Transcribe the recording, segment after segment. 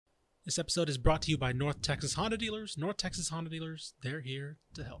This episode is brought to you by North Texas Honda Dealers. North Texas Honda Dealers, they're here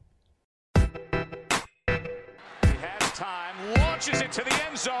to help. He has time, launches it to the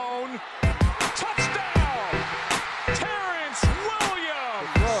end zone. Touchdown! Terrence Williams!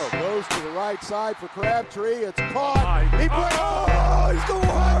 The throw goes to the right side for Crabtree. It's caught. He he's going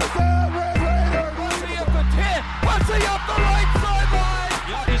hard down, Red Raiders! What's he up the 10? What's he up the right sideline?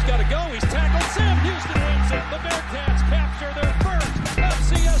 Yeah, he's got to go. He's tackled. Sam Houston wins it. The Bearcats capture their first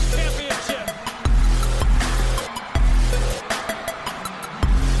FCS championship.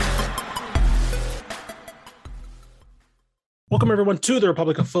 Welcome, everyone, to the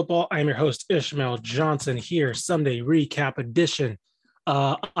Republic of Football. I am your host, Ishmael Johnson, here, Sunday Recap Edition.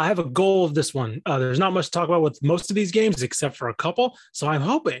 I have a goal of this one. There's not much to talk about with most of these games, except for a couple. So I'm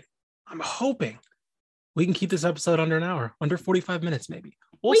hoping we can keep this episode under an hour, under 45 minutes, maybe.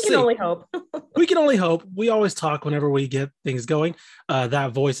 We can only hope. We can only hope. We always talk whenever we get things going.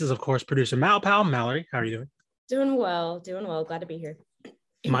 That voice is, of course, producer Malpal. Mallory, how are you doing? Doing well. Glad to be here.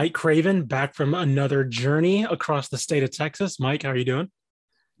 Mike Craven, back from another journey across the state of Texas. Mike, how are you doing?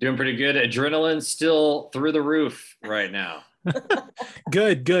 Doing pretty good. Adrenaline still through the roof right now.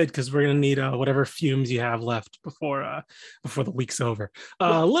 Good, because we're gonna need whatever fumes you have left before the week's over.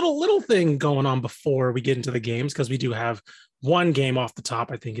 Little thing going on before we get into the games, because we do have one game off the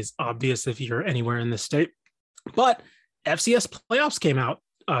top. I think is obvious if you're anywhere in the state, but FCS playoffs came out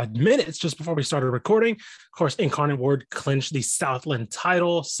minutes just before we started recording. Of course, Incarnate Word clinched the Southland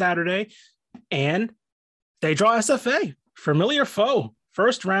title Saturday, and they draw SFA, familiar foe.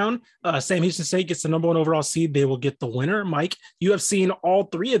 First round, Sam Houston State gets the number one overall seed. They will get the winner. Mike, you have seen all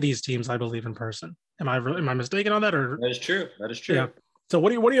three of these teams, I believe, in person. Am I mistaken on that? Or that is true. Yeah. So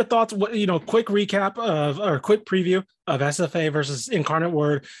what are your thoughts? Quick recap or quick preview of SFA versus Incarnate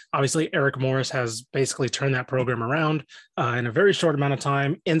Word. Obviously, Eric Morris has basically turned that program around in a very short amount of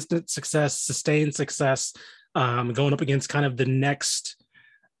time. Instant success, sustained success, going up against kind of the next,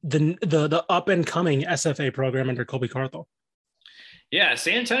 the up and coming SFA program under Colby Carthel. Yeah,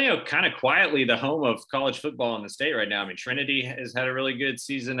 San Antonio kind of quietly the home of college football in the state right now. I mean, Trinity has had a really good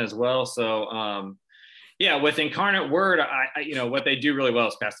season as well. So, with Incarnate Word, I what they do really well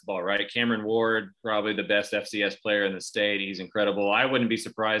is pass the ball, right? Cameron Ward, probably the best FCS player in the state. He's incredible. I wouldn't be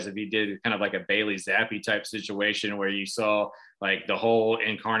surprised if he did kind of like a Bailey Zappi type situation where you saw like the whole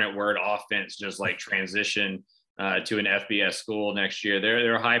Incarnate Word offense just like transition to an FBS school next year.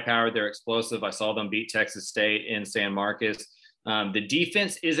 They're high powered. They're explosive. I saw them beat Texas State in San Marcos. The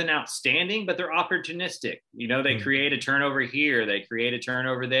defense isn't outstanding, but they're opportunistic. They create a turnover here. They create a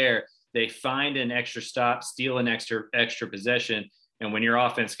turnover there. They find an extra stop, steal an extra possession. And when your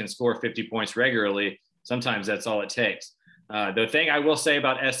offense can score 50 points regularly, sometimes that's all it takes. The thing I will say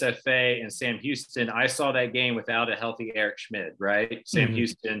about SFA and Sam Houston, I saw that game without a healthy Eric Schmid, right? Sam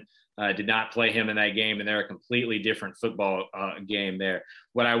Houston did not play him in that game, and they're a completely different football game there.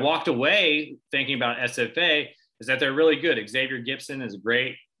 What I walked away thinking about SFA is that they're really good. Xavier Gibson is a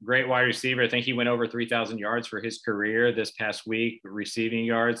great wide receiver. I think he went over 3,000 yards for his career this past week, receiving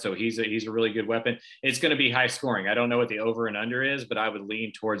yards. So he's a really good weapon. It's going to be high scoring. I don't know what the over and under is, but I would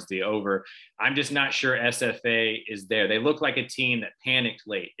lean towards the over. I'm just not sure SFA is there. They look like a team that panicked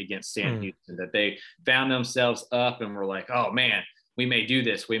late against Sam Houston, that they found themselves up and were like, oh man, we may do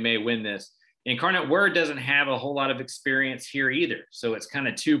this. We may win this. Incarnate Word doesn't have a whole lot of experience here either. So it's kind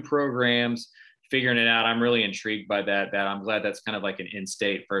of two programs figuring it out. I'm really intrigued by that. I'm glad that's kind of like an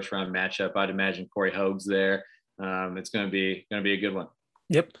in-state first-round matchup. I'd imagine Corey Hogue's there. It's going to be a good one.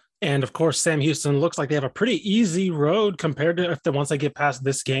 Yep. And of course, Sam Houston looks like they have a pretty easy road compared to once they get past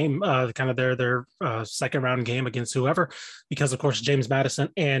this game, kind of their second round game against whoever, because of course James Madison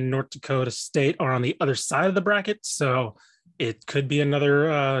and North Dakota State are on the other side of the bracket. So it could be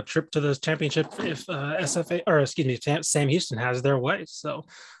another trip to the championship if Sam Houston has their way. So.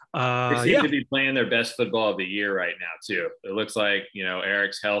 They seem to be playing their best football of the year right now too. It looks like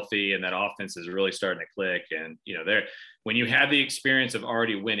Eric's healthy and that offense is really starting to click. And when you have the experience of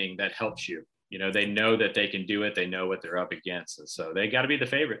already winning, that helps you. They know that they can do it. They know what they're up against, and so they got to be the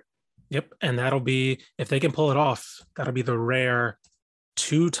favorite. Yep, and that'll be, if they can pull it off, that'll be the rare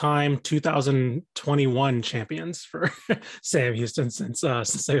two-time 2021 champions for Sam Houston since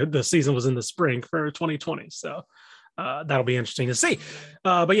the season was in the spring for 2020. So. That'll be interesting to see.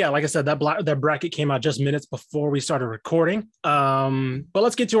 But yeah, like I said, that bracket came out just minutes before we started recording. But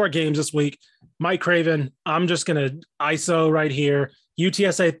let's get to our games this week. Mike Craven, I'm just going to ISO right here.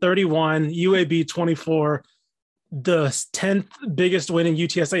 UTSA 31, UAB 24, the 10th biggest win in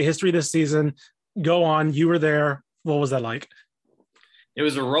UTSA history this season. Go on. You were there. What was that like? It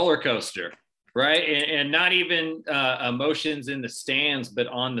was a roller coaster. right? And not even emotions in the stands, but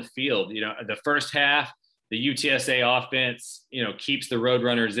on the field. You know, the first half, the UTSA offense, you know, keeps the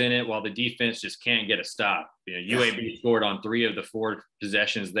Roadrunners in it while the defense just can't get a stop. You know, UAB scored on 3 of the 4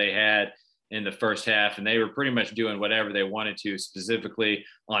 possessions they had in the first half, and they were pretty much doing whatever they wanted to, specifically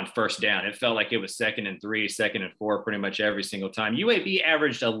on first down. It felt like it was 2nd and 3, 2nd and 4, pretty much every single time. UAB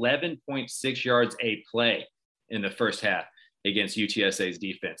averaged 11.6 yards a play in the first half against UTSA's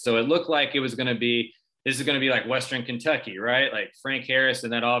defense. So it looked like this is going to be like Western Kentucky, right? Like Frank Harris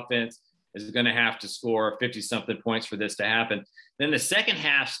and that offense is going to have to score 50-something points for this to happen. Then the second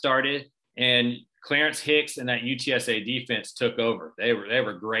half started, and Clarence Hicks and that UTSA defense took over. They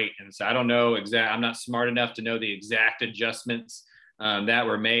were great. And so I don't know I'm not smart enough to know the exact adjustments that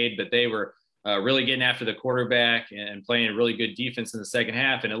were made, but they were really getting after the quarterback and playing a really good defense in the second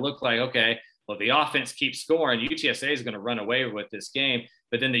half. And it looked like, okay, well, the offense keeps scoring, UTSA is going to run away with this game.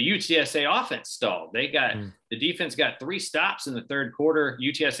 But then the UTSA offense stalled. The defense got 3 stops in the third quarter.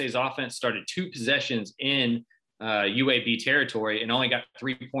 UTSA's offense started 2 possessions in UAB territory and only got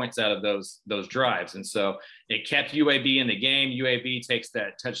 3 points out of those drives. And so it kept UAB in the game. UAB takes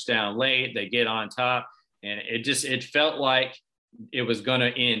that touchdown late. They get on top, and it felt like it was going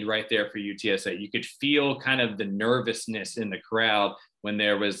to end right there for UTSA. You could feel kind of the nervousness in the crowd when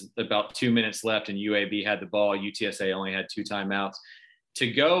there was about 2 minutes left and UAB had the ball. UTSA only had 2 timeouts.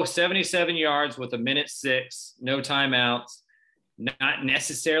 To go 77 yards with 1:06, no timeouts, not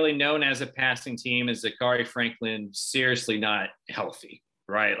necessarily known as a passing team, as Zachary Franklin seriously not healthy,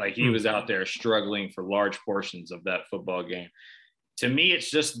 right? Like he was out there struggling for large portions of that football game. To me,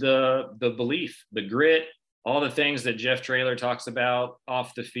 it's just the belief, the grit, all the things that Jeff Traylor talks about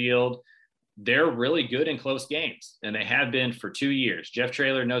off the field. They're really good in close games, and they have been for 2 years. Jeff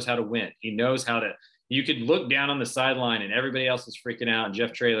Traylor knows how to win. He knows how to – you could look down on the sideline and everybody else is freaking out, and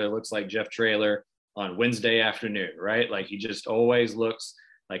Jeff Traylor looks like Jeff Traylor on Wednesday afternoon, right? Like he just always looks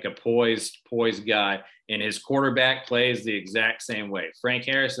like a poised guy, and his quarterback plays the exact same way. Frank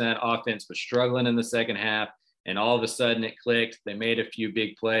Harris and that offense was struggling in the second half, and all of a sudden it clicked. They made a few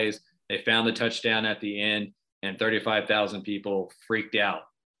big plays. They found the touchdown at the end, and 35,000 people freaked out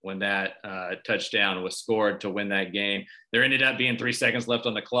when that touchdown was scored to win that game. There ended up being 3 seconds left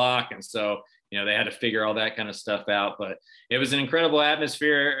on the clock, and so they had to figure all that kind of stuff out. But it was an incredible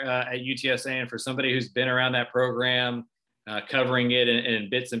atmosphere at UTSA. And for somebody who's been around that program, covering it in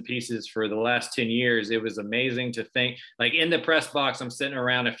bits and pieces for the last 10 years, it was amazing to think, like in the press box, I'm sitting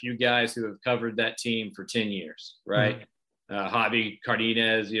around a few guys who have covered that team for 10 years, right? Javi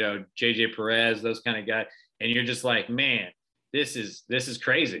Cardenas, JJ Perez, those kind of guys. And you're just like, man, this is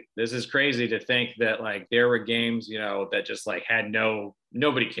crazy. This is crazy to think that like there were games, that just like had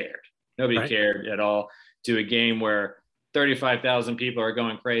nobody cared. Nobody cared at all, to a game where 35,000 people are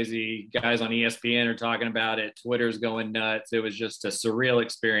going crazy. Guys on ESPN are talking about it. Twitter's going nuts. It was just a surreal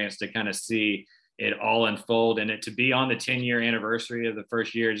experience to kind of see it all unfold, and it to be on the 10-year anniversary of the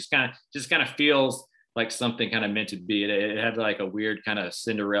first year just kind of feels like something kind of meant to be. It had like a weird kind of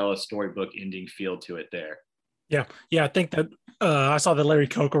Cinderella storybook ending feel to it there. Yeah. I think that I saw that Larry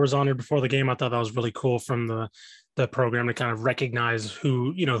Coker was on here before the game. I thought that was really cool from the program to kind of recognize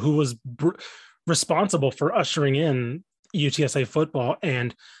who was responsible for ushering in UTSA football.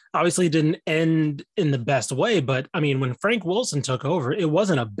 And obviously it didn't end in the best way, but I mean, when Frank Wilson took over, it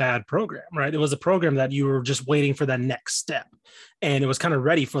wasn't a bad program, right? It was a program that you were just waiting for that next step, and it was kind of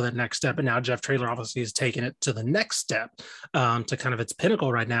ready for that next step. And now Jeff Traylor obviously has taken it to the next step, to kind of its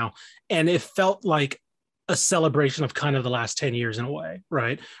pinnacle right now. And it felt like a celebration of kind of the last 10 years in a way,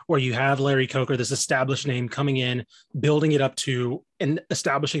 right? Where you have Larry Coker, this established name, coming in, building it up to and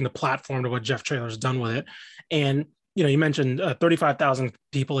establishing the platform to what Jeff Traylor's done with it. And, you mentioned 35,000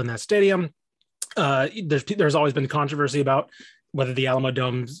 people in that stadium. There's always been controversy about whether the Alamo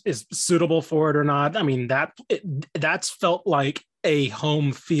Dome is suitable for it or not. I mean, that's felt like a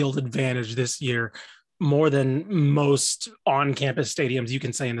home field advantage this year, more than most on-campus stadiums you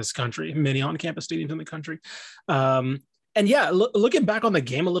can say in this country, many on-campus stadiums in the country. And yeah, looking back on the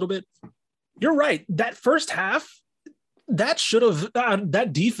game a little bit, you're right. That first half, that should have,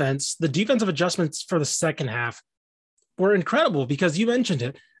 that defense, the defensive adjustments for the second half were incredible, because you mentioned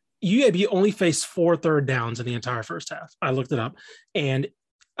it. UAB only faced 4 third downs in the entire first half. I looked it up, and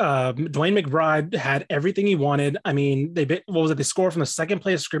Dwayne McBride had everything he wanted. I mean, they scored from the second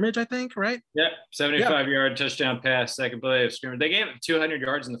play of scrimmage, I think, right? Yep, 75-yard touchdown pass, second play of scrimmage. They gave it 200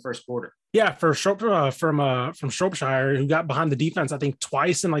 yards in the first quarter. Yeah, from Shropshire, who got behind the defense, I think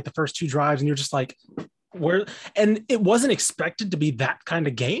twice in like the first 2 drives, and you're just like, where? And it wasn't expected to be that kind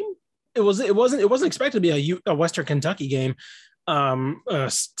of game. It wasn't expected to be a Western Kentucky game.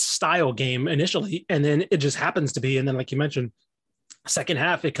 style game initially, and then it just happens to be, and then like you mentioned, second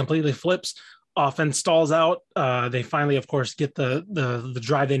half it completely flips. Offense stalls out. They finally, of course, get the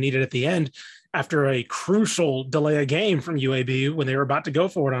drive they needed at the end after a crucial delay of game from UAB when they were about to go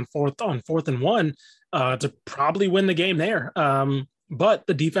for it on fourth and one to probably win the game there. But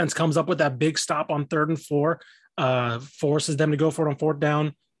the defense comes up with that big stop on 3rd and 4, forces them to go for it on 4th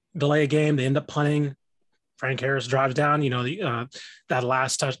down, delay a game. They end up punting. Frank Harris drives down, that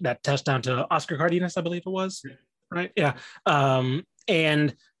last touchdown to Oscar Cardenas, I believe it was, right? Yeah.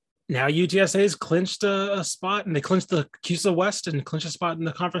 And now UTSA has clinched a spot, and they clinched the CUSA West and clinched a spot in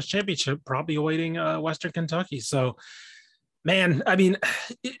the conference championship, probably awaiting Western Kentucky. So, man, I mean,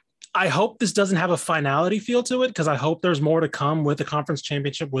 I hope this doesn't have a finality feel to it, because I hope there's more to come with the conference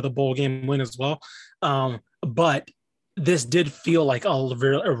championship with a bowl game win as well. But this did feel like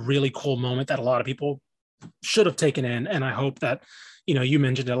a really cool moment that a lot of people should have taken in. And I hope that, you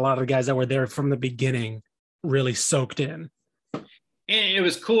mentioned that a lot of the guys that were there from the beginning really soaked in. And it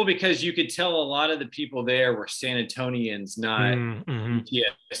was cool because you could tell a lot of the people there were San Antonians, not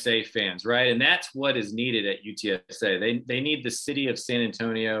UTSA fans, right? And that's what is needed at UTSA. They need the city of San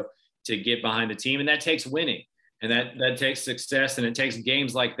Antonio to get behind the team, and that takes winning, and that takes success, and it takes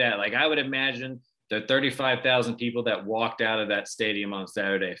games like that. Like, I would imagine the 35,000 people that walked out of that stadium on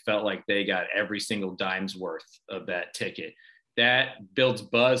Saturday felt like they got every single dime's worth of that ticket. That builds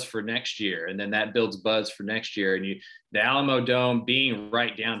buzz for next year, and then that builds buzz for next year. And the Alamo Dome being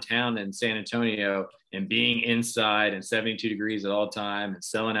right downtown in San Antonio and being inside and 72 degrees at all time and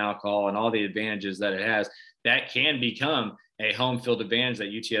selling alcohol and all the advantages that it has, that can become a home field advantage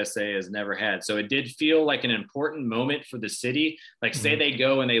that UTSA has never had. So it did feel like an important moment for the city. Like, say they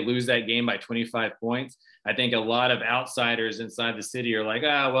go and they lose that game by 25 points. I think a lot of outsiders inside the city are like,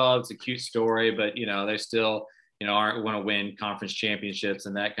 well, it's a cute story, but they still, aren't want to win conference championships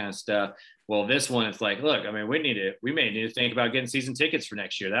and that kind of stuff. Well, this one, it's like, look, I mean, we may need to think about getting season tickets for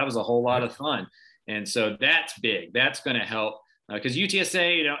next year. That was a whole lot of fun. And so that's big. That's going to help. Because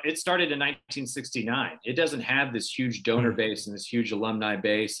UTSA, it started in 1969. It doesn't have this huge donor base and this huge alumni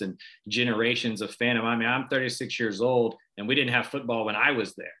base and generations of fandom. I mean, I'm 36 years old, and we didn't have football when I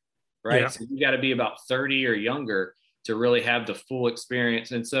was there, right? Yeah. So you got to be about 30 or younger to really have the full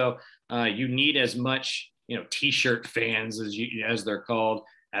experience. And so you need as much, T-shirt fans as they're called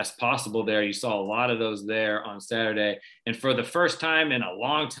as possible there. You saw a lot of those there on Saturday. And for the first time in a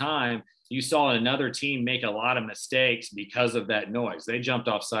long time, you saw another team make a lot of mistakes because of that noise. They jumped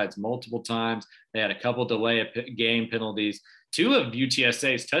off sides multiple times. They had a couple delay game penalties. 2 of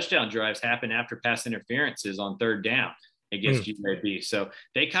UTSA's touchdown drives happened after pass interferences on 3rd down against UAB. So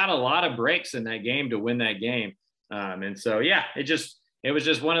they caught a lot of breaks in that game to win that game. And so, yeah, it was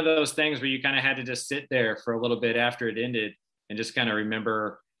just one of those things where you kind of had to just sit there for a little bit after it ended and just kind of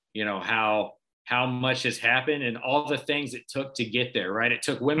remember, how much has happened and all the things it took to get there, right? It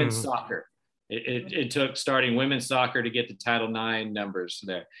took women's soccer. It took starting women's soccer to get the Title IX numbers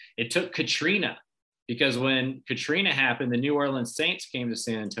there. It took Katrina, because when Katrina happened, the New Orleans Saints came to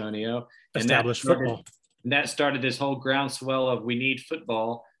San Antonio. Established football. And that started this whole groundswell of we need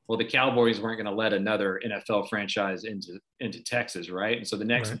football. Well, the Cowboys weren't going to let another NFL franchise into Texas, right? And so the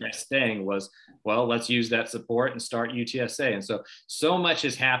next best thing was, well, let's use that support and start UTSA. And so much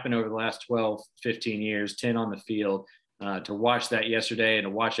has happened over the last 12, 15 years, 10 on the field, to watch that yesterday and to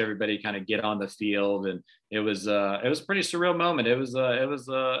watch everybody kind of get on the field. And it was a pretty surreal moment. It was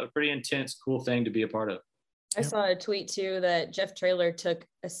a pretty intense, cool thing to be a part of. I saw a tweet too that Jeff Traylor took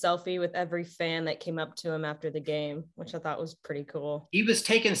a selfie with every fan that came up to him after the game, which I thought was pretty cool. He was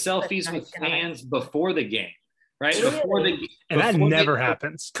taking selfies with fans before the game, right? Really? That never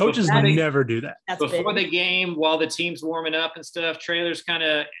happens. Coaches never do that. Before the game, while the team's warming up and stuff, Traylor's kind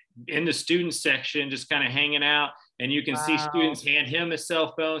of in the student section, just kind of hanging out. And you can see students hand him a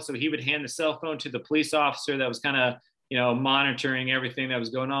cell phone. So he would hand the cell phone to the police officer that was kind of, monitoring everything that was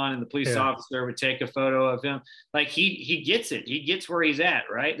going on. And the police officer would take a photo of him. Like he gets it. He gets where he's at,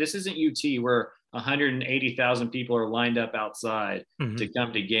 right? This isn't UT where 180,000 people are lined up outside to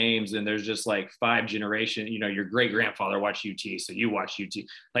come to games. And there's just like 5 generations, your great grandfather watched UT. So you watch UT.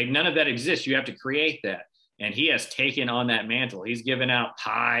 Like none of that exists. You have to create that. And he has taken on that mantle. He's given out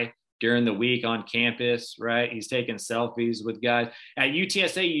pie during the week on campus, right? He's taking selfies with guys. At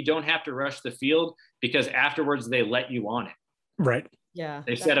UTSA, you don't have to rush the field because afterwards they let you on it. Right. Yeah.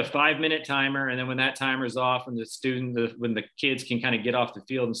 They set a 5-minute timer, and then when that timer's off and when the kids can kind of get off the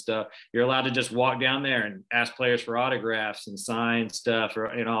field and stuff, you're allowed to just walk down there and ask players for autographs and sign stuff,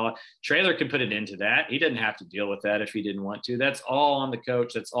 or Traylor can put it into that. He doesn't have to deal with that if he didn't want to. That's all on the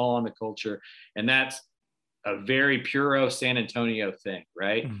coach. That's all on the culture. And that's a very puro San Antonio thing,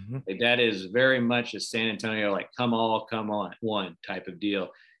 right? Mm-hmm. Like that is very much a San Antonio, like come on, one type of deal.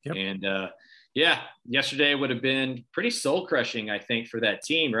 Yep. And yeah, yesterday would have been pretty soul crushing, I think, for that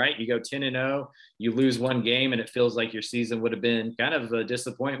team, right? You go 10-0, you lose one game, and it feels like your season would have been kind of a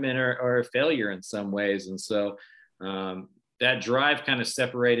disappointment or a failure in some ways. And so that drive kind of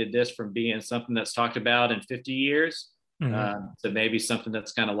separated this from being something that's talked about in 50 years to maybe something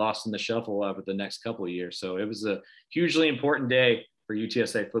that's kind of lost in the shuffle over the next couple of years. So it was a hugely important day for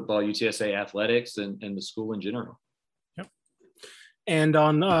UTSA football, UTSA athletics, and the school in general. And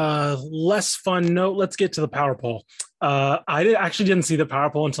on a less fun note, let's get to the power poll. I actually didn't see the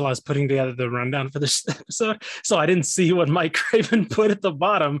power poll until I was putting together the rundown for this episode, so I didn't see what Mike Craven put at the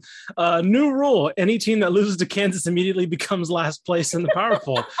bottom. New rule: any team that loses to Kansas immediately becomes last place in the power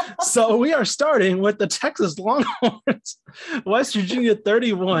poll. So we are starting with the Texas Longhorns, West Virginia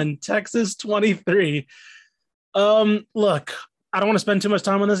 31, Texas 23. Look, I don't want to spend too much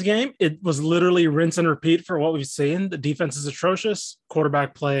time on this game. It was literally rinse and repeat for what we've seen. The defense is atrocious.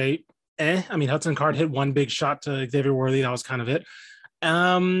 Quarterback play, I mean, Hudson Card hit one big shot to Xavier Worthy. That was kind of it.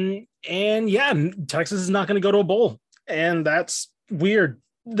 And yeah, Texas is not going to go to a bowl. And that's weird.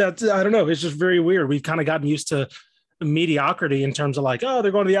 I don't know. It's just very weird. We've kind of gotten used to mediocrity in terms of like, oh,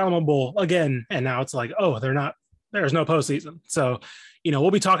 they're going to the Alamo Bowl again. And now it's like, oh, they're not. There's no postseason. So, we'll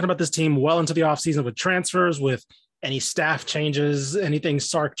be talking about this team well into the offseason with transfers, with any staff changes, anything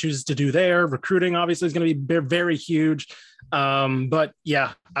Sark chooses to do there. Recruiting obviously is going to be very huge. But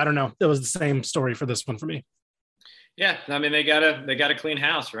yeah, I don't know. It was the same story for this one for me. Yeah, I mean, they gotta clean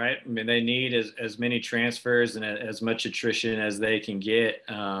house, right? I mean, they need as many transfers and as much attrition as they can get.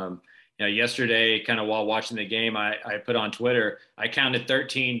 Yesterday, kind of while watching the game, I put on Twitter, I counted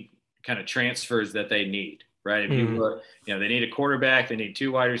 13 kind of transfers that they need. Right. If you look, they need a quarterback, they need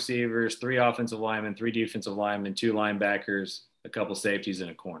 2 wide receivers, 3 offensive linemen, 3 defensive linemen, 2 linebackers, a couple safeties,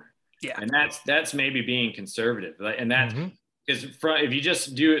 and a corner. Yeah. And that's maybe being conservative. And that's because if you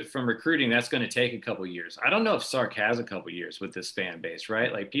just do it from recruiting, that's going to take a couple years. I don't know if Sark has a couple years with this fan base,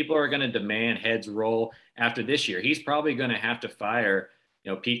 right? Like people are going to demand heads roll after this year. He's probably going to have to fire,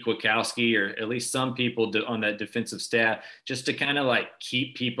 Pete Kwiatkowski or at least some people on that defensive staff just to kind of like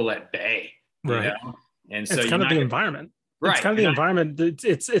keep people at bay. Right. And so it's kind of the environment, right? It's kind of the environment.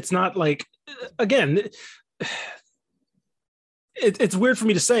 It's not like, again, it's weird for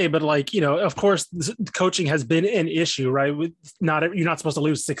me to say, but like, of course, coaching has been an issue, right? You're not supposed to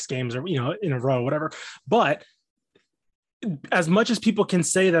lose 6 games or, in a row, whatever. But as much as people can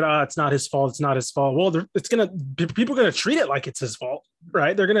say that, it's not his fault. Well, people are going to treat it like it's his fault,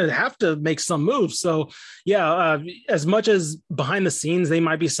 right? They're going to have to make some moves. So yeah, as much as behind the scenes, they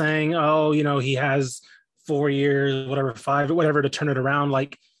might be saying, oh, he has 4 years, whatever, 5, whatever to turn it around.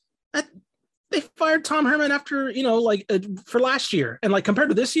 Like that, they fired Tom Herman after, for last year. And like compared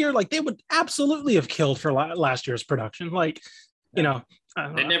to this year, like they would absolutely have killed for last year's production. Like, they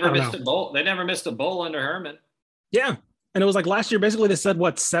never missed a bowl. They never missed a bowl under Herman. Yeah. And it was like last year, basically they said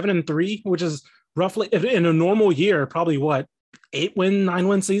 7-3, which is roughly in a normal year, probably 8-win,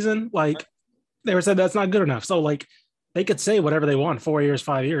 9-win season. Like they were said that's not good enough. So like they could say whatever they want, 4 years,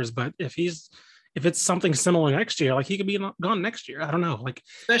 5 years, but if it's something similar next year, like he could be gone next year. I don't know. Like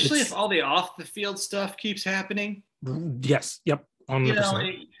especially if all the off the field stuff keeps happening. Yes. Yep.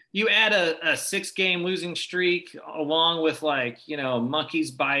 100%. You add a 6-game losing streak along with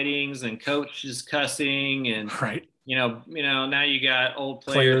monkeys bitings and coaches cussing and right. Now you got old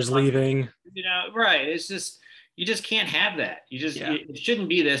players leaving. Right. It's just you just can't have that. It shouldn't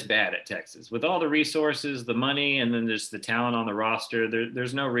be this bad at Texas with all the resources, the money, and then just the talent on the roster.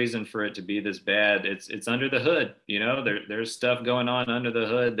 There's no reason for it to be this bad. It's under the hood. There's stuff going on under the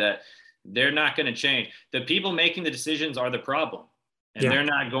hood that they're not going to change. The people making the decisions are the problem. And they're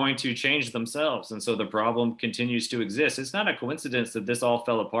not going to change themselves. And so the problem continues to exist. It's not a coincidence that this all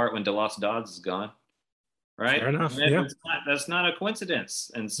fell apart when DeLoss Dodds is gone. Right? Fair enough. That's not a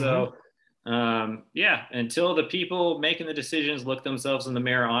coincidence. And so, until the people making the decisions look themselves in the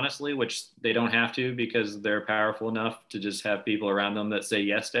mirror honestly, which they don't have to because they're powerful enough to just have people around them that say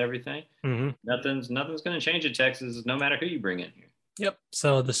yes to everything, nothing's going to change in Texas, no matter who you bring in here. Yep.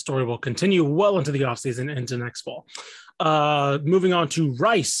 So the story will continue well into the offseason, into next fall. Moving on to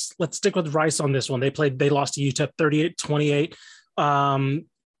Rice. Let's stick with Rice on this one. They lost to UTEP 38-28.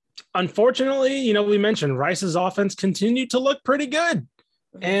 Unfortunately, we mentioned Rice's offense continued to look pretty good,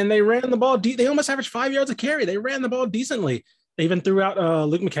 and they ran the ball. They almost averaged 5 yards a carry. They ran the ball decently. They even threw out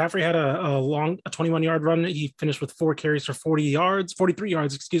Luke McCaffrey had a 21-yard run. He finished with 4 carries for 43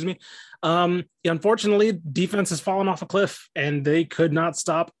 yards, excuse me. Unfortunately, defense has fallen off a cliff, and they could not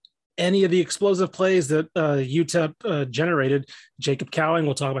stop any of the explosive plays that UTEP generated. Jacob Cowing,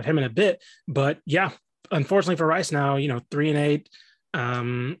 we'll talk about him in a bit, but yeah, unfortunately for Rice now, 3-8.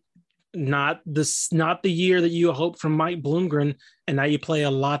 Not the year that you hope from Mike Bloomgren, and now you play a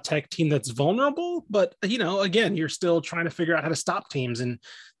La Tech team that's vulnerable. But again, you're still trying to figure out how to stop teams, and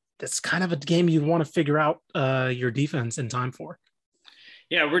that's kind of a game you want to figure out your defense in time for.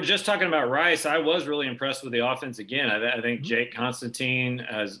 Yeah, we're just talking about Rice. I was really impressed with the offense again. I think Jake Constantine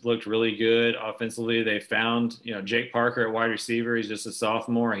has looked really good offensively. They found, Jake Parker at wide receiver. He's just a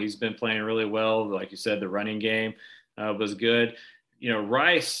sophomore. He's been playing really well. Like you said, the running game was good.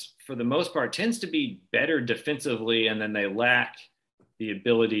 Rice, for the most part, tends to be better defensively, and then they lack the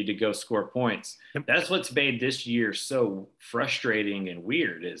ability to go score points. Yep. That's what's made this year so frustrating and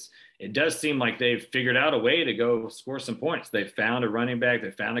weird. Is it does seem like they've figured out a way to go score some points. They found a running back,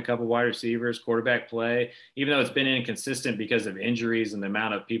 they found a couple wide receivers, quarterback play. Even though it's been inconsistent because of injuries and the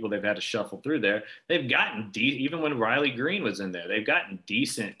amount of people they've had to shuffle through there, they've gotten even when Riley Green was in there, they've gotten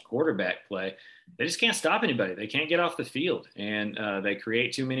decent quarterback play. They just can't stop anybody. They can't get off the field, and they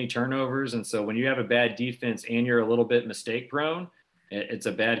create too many turnovers. And so when you have a bad defense and you're a little bit mistake prone, it's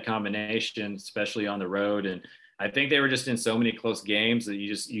a bad combination, especially on the road. And I think they were just in so many close games that you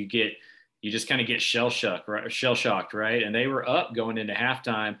just kind of get shell shocked, right? And they were up going into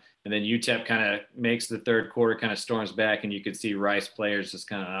halftime, and then UTEP kind of makes the third quarter, kind of storms back, and you could see Rice players just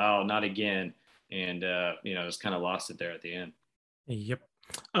kind of, oh, not again, and just kind of lost it there at the end. Yep.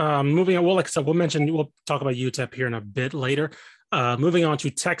 Moving on, well, like I said, we'll talk about UTEP here in a bit later. Moving on to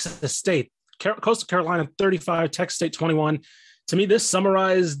Texas State, Coastal Carolina 35, Texas State 21. To me, this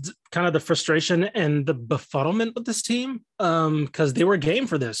summarized kind of the frustration and the befuddlement with this team because they were game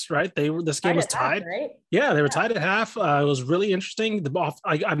for this, right? This game was tied. Right? Yeah, they were tied at half. It was really interesting.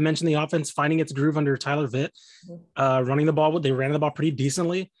 I mentioned the offense finding its groove under Tyler Vitt, running the ball. They ran the ball pretty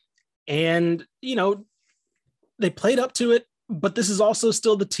decently, and they played up to it. But this is also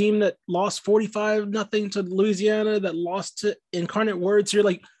still the team that lost 45-0 to Louisiana, that lost to Incarnate Word. So you're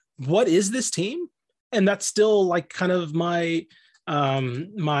like, what is this team? And that's still like kind of my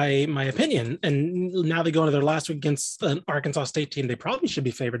opinion. And now they go into their last week against an Arkansas State team they probably should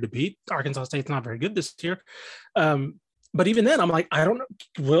be favored to beat. Arkansas State's not very good this year. But even then, I'm like, I don't know.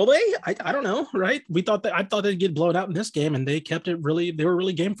 Will they? I don't know, right? I thought they'd get blown out in this game, and they kept it really. They were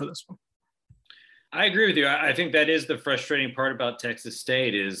really game for this one. I agree with you. I think that is the frustrating part about Texas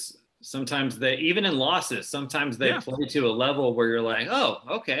State is sometimes even in losses, sometimes they play to a level where you're like, oh,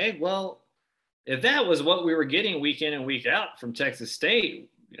 okay, well, if that was what we were getting week in and week out from Texas State,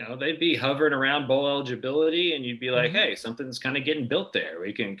 they'd be hovering around bowl eligibility, and you'd be like, hey, something's kind of getting built there.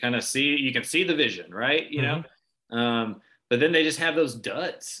 We can kind of you can see the vision, right? But then they just have those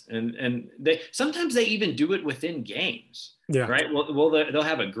duds, and sometimes they even do it within games. Yeah. Right. Well, they'll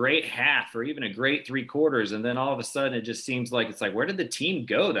have a great half or even a great 3 quarters, and then all of a sudden it just seems like it's like, where did the team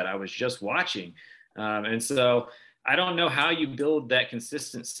go that I was just watching? And so I don't know how you build that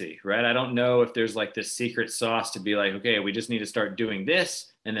consistency, right? I don't know if there's like this secret sauce to be like, okay, we just need to start doing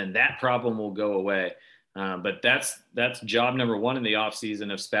this, and then that problem will go away. But that's job number 1 in the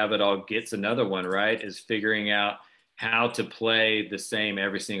offseason if Spavital gets another one, right, is figuring out how to play the same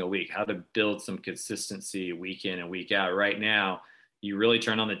every single week, how to build some consistency week in and week out. Right now, you really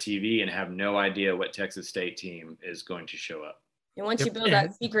turn on the TV and have no idea what Texas State team is going to show up. And once you build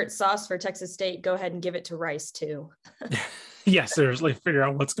that secret sauce for Texas State, go ahead and give it to Rice too. Yeah, seriously, figure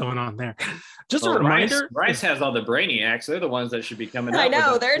out what's going on there. Just a reminder. Rice has all the brainiacs. They're the ones that should be coming up. I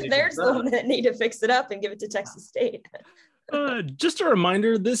know. There's the one that need to fix it up and give it to Texas State. Just a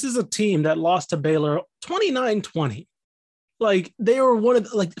reminder, this is a team that lost to Baylor 29-20. Like, they were one of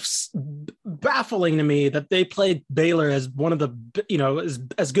baffling to me that they played Baylor as one of the,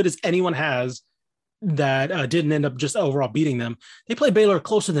 as good as anyone has that didn't end up just overall beating them. They played Baylor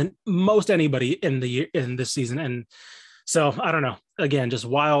closer than most anybody in this season. And so I don't know, again, just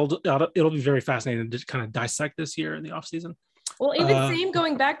wild. It'll be very fascinating to kind of dissect this year in the offseason. Well, even same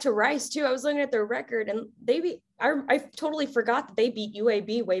going back to Rice too. I was looking at their record, and I totally forgot that they beat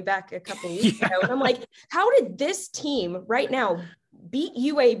UAB way back a couple of weeks ago. And I'm like, how did this team right now beat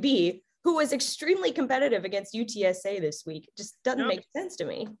UAB, who was extremely competitive against UTSA this week? It just doesn't make sense to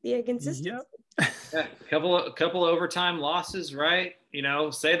me. The inconsistency. Yeah, couple overtime losses, right?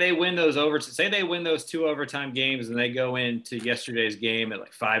 Say they win those 2 overtime games, and they go into yesterday's game at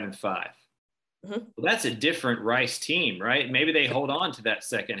like 5-5. Mm-hmm. Well, that's a different Rice team, right? Maybe they hold on to that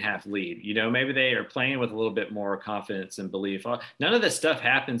second half lead. Maybe they are playing with a little bit more confidence and belief. None of this stuff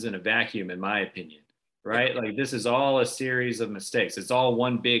happens in a vacuum, in my opinion, right? Like, this is all a series of mistakes. It's all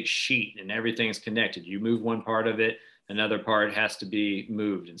one big sheet, and everything's connected. You move one part of it, another part has to be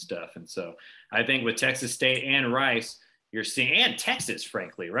moved and stuff. And so I think with Texas State and Rice, you're seeing, and Texas,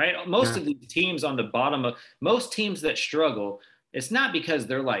 frankly, right? Most of these teams on the bottom of most teams that struggle, it's not because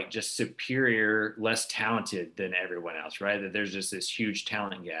they're like just superior, less talented than everyone else, right? That there's just this huge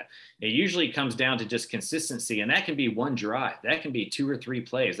talent gap. It usually comes down to just consistency, and that can be one drive, that can be 2 or 3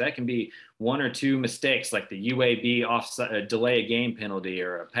 plays, that can be 1 or 2 mistakes, like the UAB offside, delay a game penalty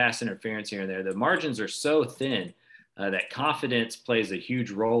or a pass interference here and there. The margins are so thin that confidence plays a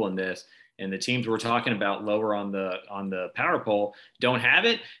huge role in this. And the teams we're talking about lower on the power poll don't have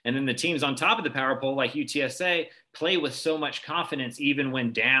it. And then the teams on top of the power poll, like UTSA, play with so much confidence, even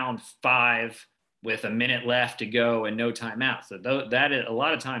when down 5 with a minute left to go and no timeout. So that is, a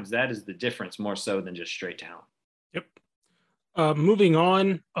lot of times that is the difference more so than just straight talent. Yep. Moving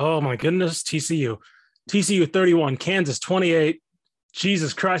on. Oh my goodness. TCU 31, Kansas 28.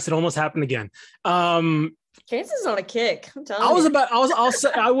 Jesus Christ. It almost happened again. Kansas is on a kick. I'm telling you.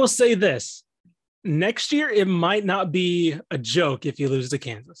 I will say this. Next year, it might not be a joke if you lose to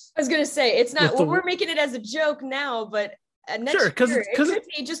Kansas. I was going to say, it's not, we're making it as a joke now, but next year, it could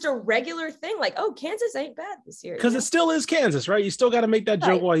be just a regular thing. Like, oh, Kansas ain't bad this year. Because it still is Kansas, right? You still got to make that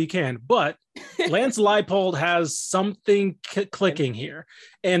joke while you can. But Lance Leipold has something clicking here.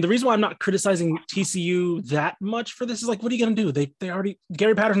 And the reason why I'm not criticizing TCU that much for this is like, what are you going to do? They already,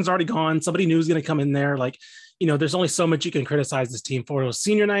 Gary Patterson's already gone. Somebody new is going to come in there. Like, there's only so much you can criticize this team for. It was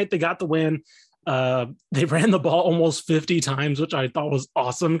senior night. They got the win. They ran the ball almost 50 times, which I thought was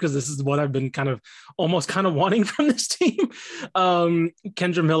awesome because this is what I've been kind of wanting from this team.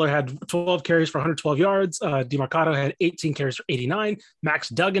 Kendra Miller had 12 carries for 112 yards. DeMarcado had 18 carries for 89. Max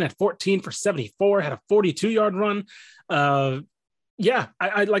Duggan had 14 for 74, had a 42-yard run. I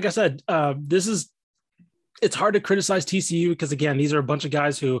like I said, it's hard to criticize TCU because, again, these are a bunch of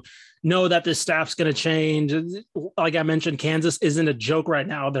guys who know that this staff's going to change. Like I mentioned, Kansas isn't a joke right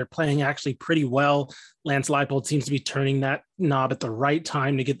now. They're playing actually pretty well. Lance Leipold seems to be turning that knob at the right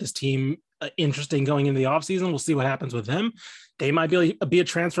time to get this team interesting going into the offseason. We'll see what happens with them. They might be a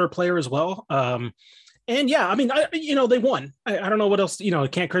transfer player as well. They won. I don't know what else, I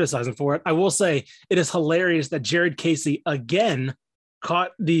can't criticize them for it. I will say it is hilarious that Jared Casey again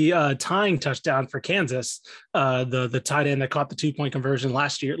caught the tying touchdown for Kansas, the tight end that caught the 2-point conversion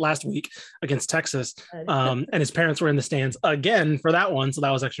last week against Texas. And his parents were in the stands again for that one. So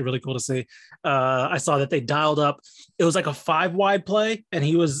that was actually really cool to see. I saw that they dialed up. It was like a 5-wide play and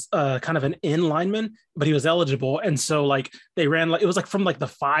he was kind of an in lineman, but he was eligible. And so like they ran, it was like from like the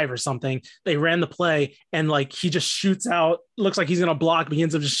 5 or something. They ran the play and like he just shoots out, looks like he's going to block, but he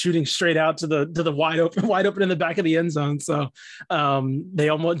ends up just shooting straight out to the wide open in the back of the end zone. So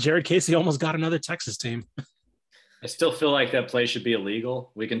Jared Casey almost got another Texas team. I still feel like that play should be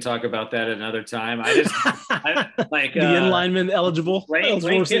illegal. We can talk about that at another time. The in lineman eligible.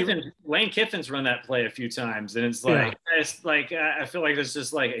 Lane Kiffin's run that play a few times, and it's like I feel like it's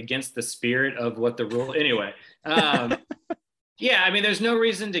just like against the spirit of what the rule. Anyway, there's no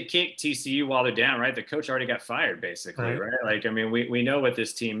reason to kick TCU while they're down, right? The coach already got fired, basically, right? Like, we know what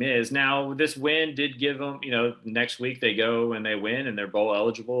this team is. Now, this win did give them, next week they go and they win and they're bowl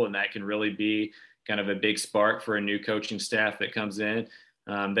eligible, and that can really be kind of a big spark for a new coaching staff that comes in.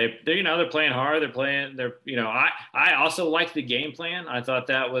 They're playing hard. I also like the game plan. I thought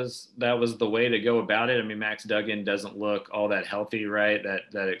that was the way to go about it. Max Duggan doesn't look all that healthy, right?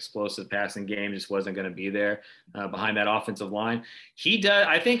 That explosive passing game just wasn't going to be there behind that offensive line. He does.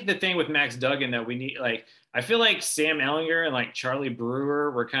 I think the thing with Max Duggan that we need, I feel like Sam Ehlinger and like Charlie Brewer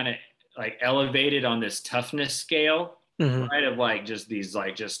were kind of like elevated on this toughness scale. Mm-hmm. Right, of like just these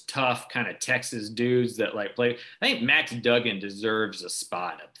like just tough kind of Texas dudes that like play. I think Max Duggan deserves a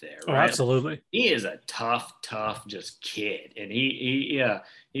spot up there. Right? Oh, absolutely. He is a tough just kid, and he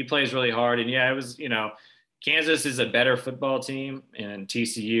plays really hard. And it was Kansas is a better football team, and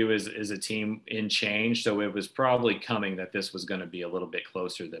TCU is a team in change. So it was probably coming that this was going to be a little bit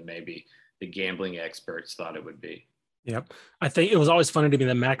closer than maybe the gambling experts thought it would be. Yep, I think it was always funny to me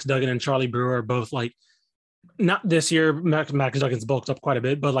that Max Duggan and Charlie Brewer are both like. Not this year, Max Duggan's bulked up quite a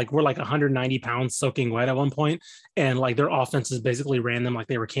bit, but like we're like 190 pounds soaking wet at one point, and like their offenses basically ran them like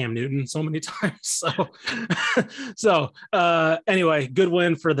they were Cam Newton so many times. Anyway, good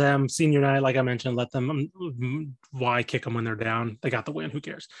win for them. Senior night, like I mentioned, let them. Why kick them when they're down? They got the win. Who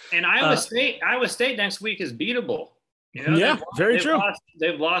cares? And Iowa State next week is beatable. Very true.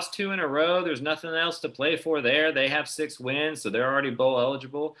 They've lost 2 in a row. There's nothing else to play for there. They have 6 wins, so they're already bowl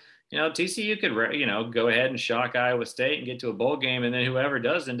eligible. TCU could, go ahead and shock Iowa State and get to a bowl game, and then whoever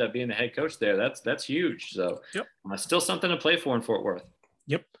does end up being the head coach there, that's huge. So, still something to play for in Fort Worth.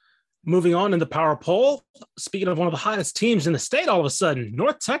 Yep. Moving on in the power poll, speaking of one of the hottest teams in the state, all of a sudden,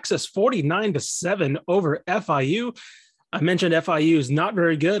 North Texas 49-7 over FIU. I mentioned FIU is not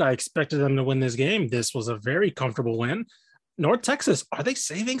very good. I expected them to win this game. This was a very comfortable win. North Texas, are they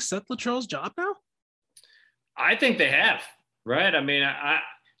saving Seth Luttrell's job now? I think they have, right? I mean,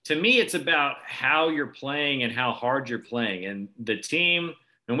 to me, it's about how you're playing and how hard you're playing. And the team,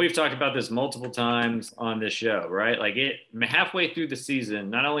 and we've talked about this multiple times on this show, right? Like halfway through the season,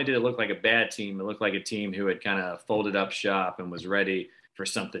 not only did it look like a bad team, it looked like a team who had kind of folded up shop and was ready for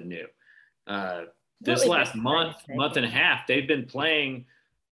something new. This last month and a half, they've been playing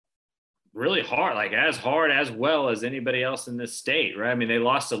really hard, like as hard as well as anybody else in this state, right? I mean, they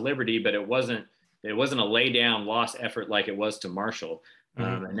lost to Liberty, but it wasn't a lay down loss effort like it was to Marshall.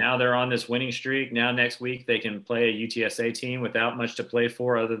 And now they're on this winning streak. Now next week they can play a UTSA team without much to play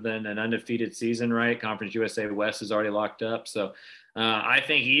for other than an undefeated season, right? Conference USA West is already locked up. So I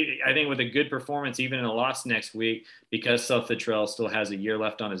think with a good performance, even in a loss next week, because Seth Luttrell still has a year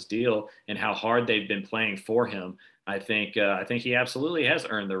left on his deal and how hard they've been playing for him, I think he absolutely has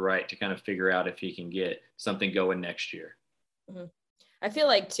earned the right to kind of figure out if he can get something going next year. Mm-hmm. I feel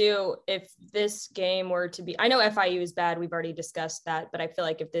like too, if this game were to be, I know FIU is bad, we've already discussed that, but I feel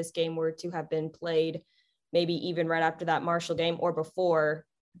like if this game were to have been played, maybe even right after that Marshall game or before,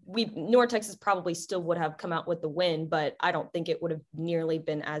 North Texas probably still would have come out with the win, but I don't think it would have nearly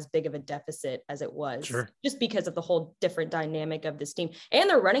been as big of a deficit as it was. Sure. Just because of the whole different dynamic of this team. And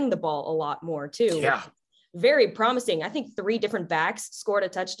they're running the ball a lot more too. Yeah. Very promising. I think 3 different backs scored a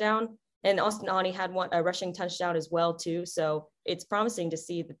touchdown. And Austin Aune had a rushing touchdown as well, too. So it's promising to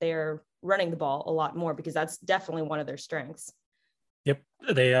see that they're running the ball a lot more because that's definitely one of their strengths. Yep.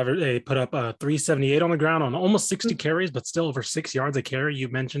 They put up 378 on the ground on almost 60 carries, but still over 6 yards a carry. You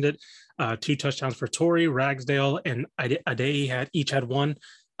mentioned it. 2 touchdowns for Torrey, Ragsdale, and Ade each had one.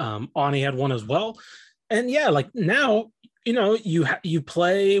 Aune had one as well. And yeah, like now, you know, you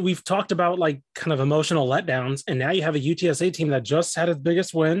play, we've talked about like kind of emotional letdowns, and now you have a UTSA team that just had its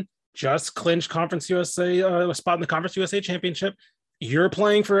biggest win, just clinched Conference USA, a spot in the Conference USA championship. You're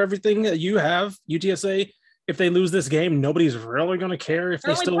playing for everything that you have. UTSA, if they lose this game, nobody's really going to care if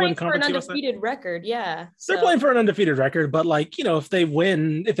they still win Conference USA. They're playing for an undefeated record, yeah. They're playing for an undefeated record, but like, you know, if they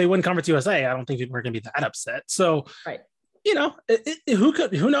win Conference USA, I don't think people are going to be that upset. So, right. You know,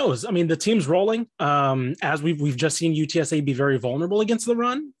 who knows? I mean, the team's rolling. As we've just seen UTSA be very vulnerable against the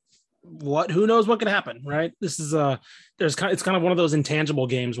run. Who knows what could happen, right? This is it's kind of one of those intangible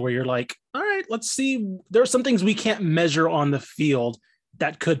games where you're like, all right, let's see. There are some things we can't measure on the field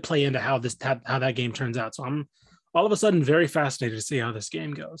that could play into how that game turns out. So I'm all of a sudden very fascinated to see how this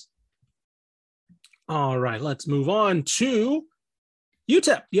game goes. All right, let's move on to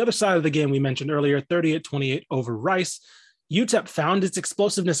UTEP, the other side of the game we mentioned earlier, 38-28 over Rice. UTEP found its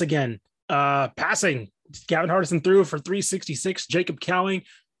explosiveness again. Passing, Gavin Hardison threw for 366. Jacob Cowling,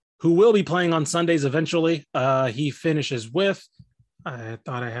 who will be playing on Sundays eventually, he finishes with, I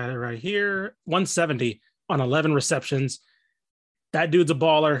thought I had it right here, 170 on 11 receptions. That dude's a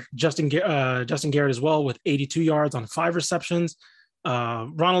baller. Justin Garrett as well with 82 yards on 5 receptions.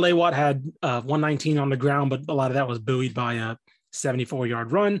 Ronald Awatt had 119 on the ground, but a lot of that was buoyed by a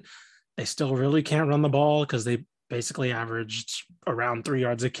 74-yard run. They still really can't run the ball because they basically averaged around 3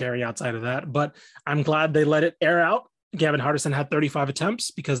 yards a carry outside of that. But I'm glad they let it air out. Gavin Hardison had 35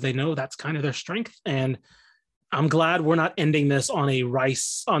 attempts because they know that's kind of their strength. And I'm glad we're not ending this on a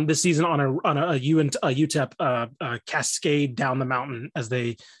Rice on this season on a UTEP cascade down the mountain as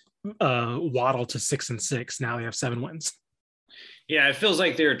they waddle to 6-6. Now they have 7 wins. Yeah, it feels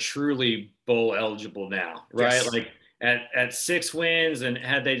like they're truly bowl eligible now, right? Yes. Like at 6 wins, and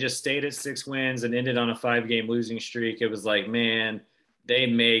had they just stayed at 6 wins and ended on a 5-game losing streak, it was like, man, they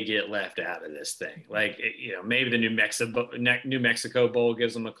may get left out of this thing. Like, you know, maybe the New Mexico Bowl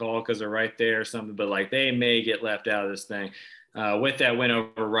gives them a call because they're right there or something, but like they may get left out of this thing. With that win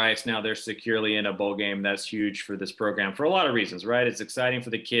over Rice, now they're securely in a bowl game. That's huge for this program for a lot of reasons, right? It's exciting for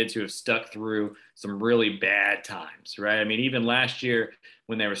the kids who have stuck through some really bad times, right? I mean, even last year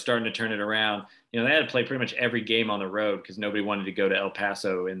when they were starting to turn it around, you know, they had to play pretty much every game on the road because nobody wanted to go to El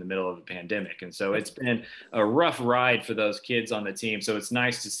Paso in the middle of a pandemic. And so it's been a rough ride for those kids on the team. So it's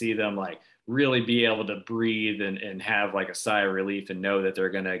nice to see them like really be able to breathe and have like a sigh of relief and know that they're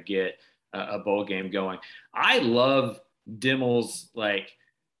going to get a bowl game going. I love Dimmel's like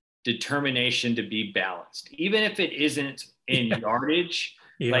determination to be balanced, even if it isn't in yardage.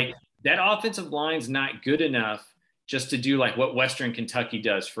 Yeah. Like that offensive line's not good enough just to do like what Western Kentucky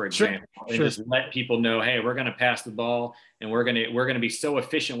does, for example, and just let people know, hey, we're going to pass the ball and we're going to be so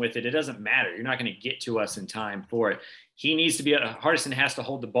efficient with it. It doesn't matter. You're not going to get to us in time for it. he needs to be Hardison has to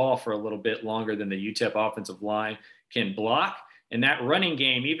hold the ball for a little bit longer than the UTEP offensive line can block. And that running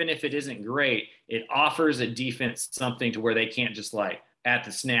game, even if it isn't great, it offers a defense something to where they can't just like at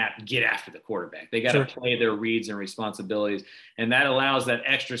the snap get after the quarterback. They got to play their reads and responsibilities. And that allows that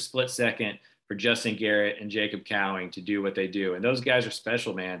extra split second for Justin Garrett and Jacob Cowing to do what they do. And those guys are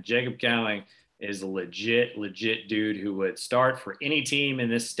special, man. Jacob Cowing is a legit dude who would start for any team in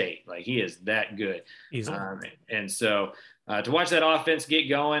this state. Like, he is that good. And so to watch that offense get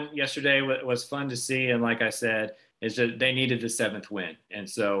going yesterday was fun to see. And like I said, is that they needed the 7th win. And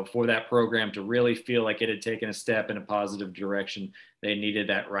so for that program to really feel like it had taken a step in a positive direction, they needed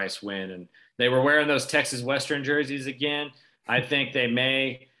that Rice win. And they were wearing those Texas Western jerseys again. I think they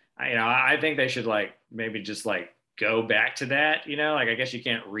may, I think they should like maybe just like go back to that, like I guess you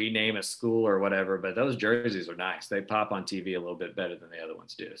can't rename a school or whatever, but those jerseys are nice. They pop on TV a little bit better than the other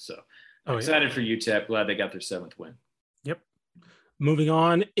ones do. So excited for UTEP. Glad they got their 7th win. Yep. Moving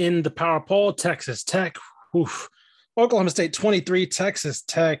on in the power poll, Texas Tech. Oof. Oklahoma State 23, Texas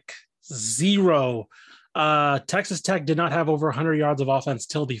Tech 0. Texas Tech did not have over 100 yards of offense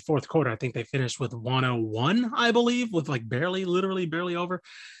till the fourth quarter. I think they finished with 101, I believe, with like literally barely over.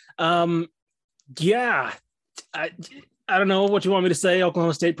 Yeah, I don't know what you want me to say.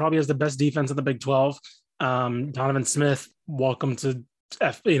 Oklahoma State probably has the best defense in the Big 12. Donovan Smith, welcome to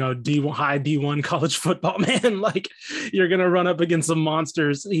high D1 college football, man. Like, you're going to run up against some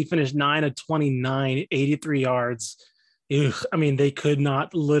monsters. He finished 9 of 29, 83 yards. I mean, they could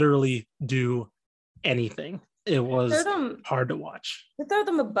not literally do anything. It was hard to watch. To throw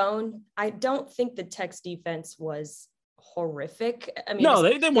them a bone, I don't think the Tech's defense was horrific. I mean, no,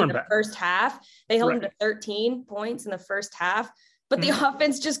 they weren't bad. First half, they held them to 13 points in the first half. But the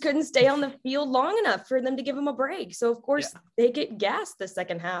offense just couldn't stay on the field long enough for them to give them a break. So, of course, they get gassed the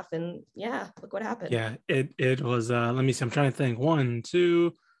second half. And, look what happened. Yeah, it was, let me see. I'm trying to think. 1,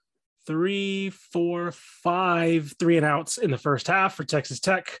 2, 3, 4, 5 3 and outs in the first half for Texas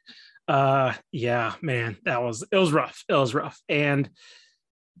Tech. Man, it was rough. It was rough. And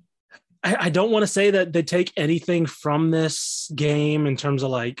I don't want to say that they take anything from this game in terms of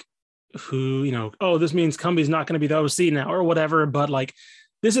like, who, this means Cumbie's not going to be the OC now or whatever. But like,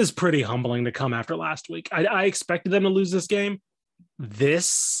 this is pretty humbling to come after last week. I expected them to lose this game.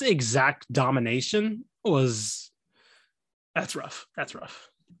 This exact domination that's rough. That's rough.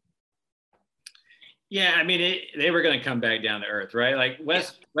 Yeah. I mean, they were going to come back down to earth, right? Like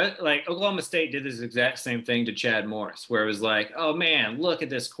like Oklahoma State did this exact same thing to Chad Morris, where it was like, oh man, look at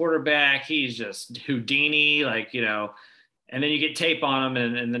this quarterback. He's just Houdini, and then you get tape on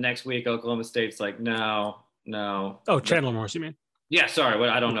him, and the next week Oklahoma State's like, no. Oh, Chandler Morris, you mean? Yeah, sorry.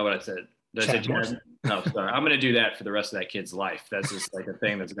 I don't know what I said. Did I say Morris? No, sorry. I'm going to do that for the rest of that kid's life. That's just like a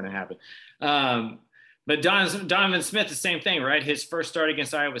thing that's going to happen. But Donovan Smith, the same thing, right? His first start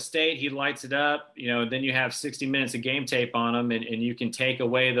against Iowa State, he lights it up. Then you have 60 minutes of game tape on him, and you can take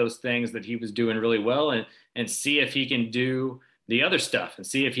away those things that he was doing really well and see if he can do the other stuff and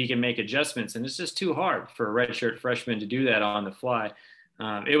see if he can make adjustments. And it's just too hard for a redshirt freshman to do that on the fly.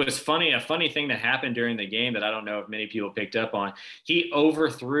 It was funny. A funny thing that happened during the game that I don't know if many people picked up on. He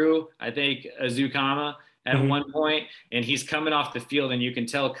overthrew, I think, Azukama at one point, and he's coming off the field, and you can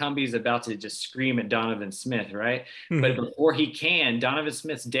tell Cumbie's about to just scream at Donovan Smith, right? But before he can, Donovan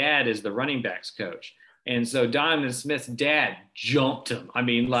Smith's dad is the running backs coach. And so Donovan Smith's dad jumped him. I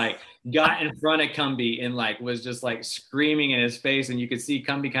mean, like, got in front of Cumbie and was just screaming in his face. And you could see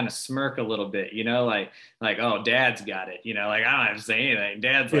Cumbie kind of smirk a little bit, like, oh, dad's got it. I don't have to say anything.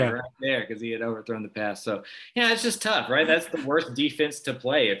 Dad's right there because he had overthrown the pass. So, it's just tough, right? That's the worst defense to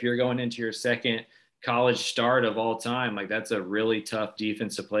play if you're going into your second college start of all time. Like, that's a really tough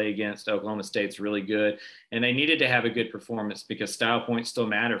defense to play against. Oklahoma State's really good, and they needed to have a good performance because style points still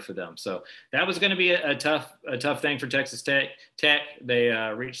matter for them. So that was going to be a tough thing for Texas Tech. They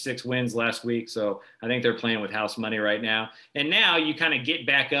reached 6 wins last week, so I think they're playing with house money right now. And now you kind of get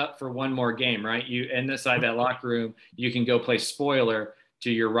back up for one more game, right? You inside that locker room, you can go play spoiler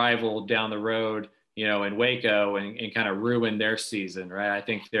to your rival down the road, in Waco and kind of ruin their season, right? I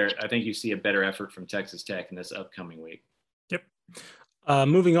think you see a better effort from Texas Tech in this upcoming week. Yep.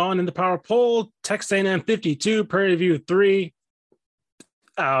 Moving on in the power poll, Texas A&M 52, Prairie View 3.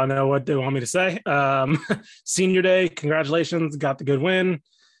 I don't know what they want me to say. Senior day, congratulations, got the good win,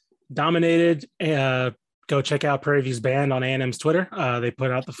 dominated. Go check out Prairie View's band on A&M's Twitter. They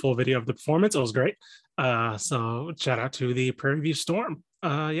put out the full video of the performance. It was great. So shout out to the Prairie View Storm.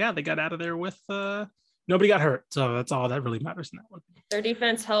 They got out of there with nobody got hurt. So that's all that really matters in that one. Their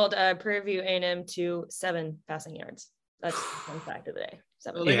defense held Prairie View A&M to 7 passing yards. That's the fun fact of the day.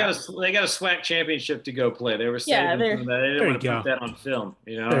 Well, they got a SWAC championship to go play. They were saving from that. They didn't want to put that on film.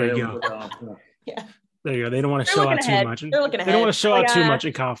 There you go. Yeah. There you go. They don't want to show out too much. They're looking ahead. They don't want to show out too much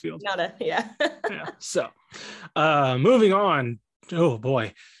in Caulfield. Yeah. So, moving on. Oh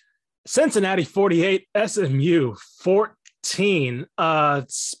boy, Cincinnati 48, SMU 14.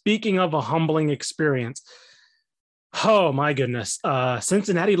 Speaking of a humbling experience. Oh my goodness.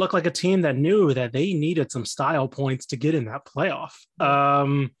 Cincinnati looked like a team that knew that they needed some style points to get in that playoff.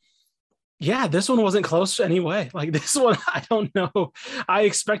 Yeah, this one wasn't close anyway. Like this one, I don't know. I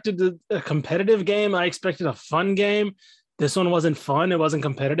expected a competitive game. I expected a fun game. This one wasn't fun. It wasn't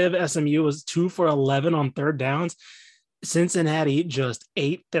competitive. SMU was 2 for 11 on third downs. Cincinnati just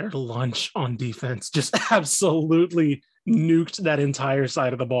ate their lunch on defense, just absolutely nuked that entire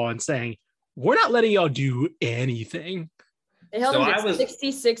side of the ball and saying, we're not letting y'all do anything. They held him to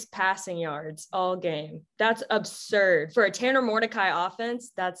 66 passing yards all game. That's absurd. For a Tanner Mordecai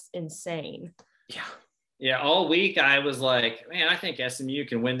offense, that's insane. Yeah. Yeah, all week I was like, man, I think SMU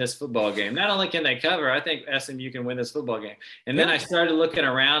can win this football game. Not only can they cover, I think SMU can win this football game. And then I started looking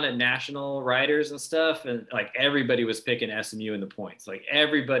around at national writers and stuff, and like everybody was picking SMU in the points. Like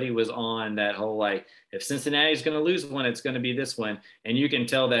everybody was on that whole like, if Cincinnati's going to lose one, it's going to be this one. And you can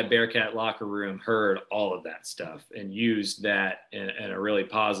tell that Bearcat locker room heard all of that stuff and used that in a really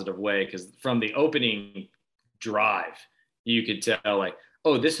positive way, because from the opening drive, you could tell like,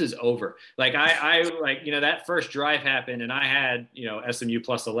 oh, this is over. Like I like, that first drive happened and I had, SMU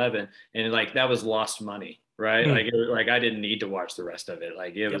plus 11 and like, that was lost money. Right. Like I didn't need to watch the rest of it.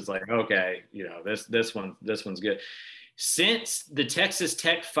 Like it was like, okay, this one's good. Since the Texas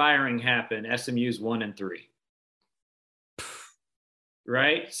Tech firing happened, SMU's 1-3.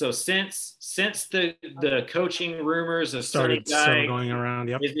 Right. So since the coaching rumors have started going around,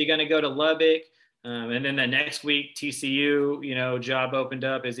 is he going to go to Lubbock? And then the next week, TCU, job opened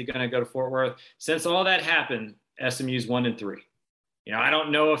up. Is he going to go to Fort Worth? Since all that happened, SMU's 1-3. I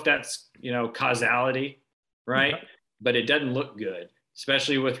don't know if that's, causality, right? Mm-hmm. But it doesn't look good,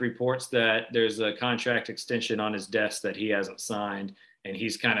 especially with reports that there's a contract extension on his desk that he hasn't signed. And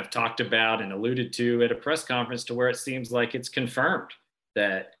he's kind of talked about and alluded to at a press conference to where it seems like it's confirmed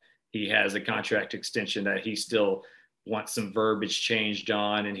that he has a contract extension that he still wants some verbiage changed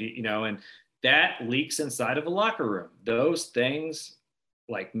on. And and that leaks inside of a locker room. Those things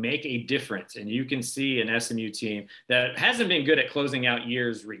like make a difference. And you can see an SMU team that hasn't been good at closing out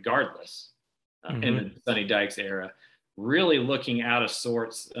years regardless in the Sonny Dykes era, really looking out of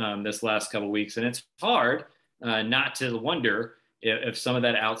sorts this last couple of weeks. And it's hard not to wonder if some of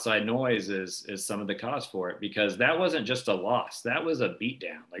that outside noise is some of the cause for it, because that wasn't just a loss. That was a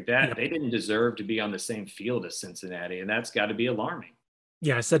beatdown like that. Yep. They didn't deserve to be on the same field as Cincinnati. And that's got to be alarming.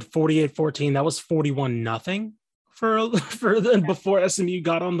 Yeah, I said 48-14. That was 41-0 before SMU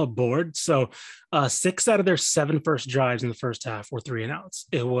got on the board. So 6 out of their 7 first drives in the first half were 3 and outs.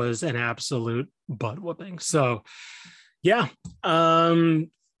 It was an absolute butt whooping. So yeah,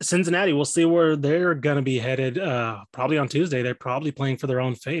 Cincinnati, we'll see where they're going to be headed. Probably on Tuesday. They're probably playing for their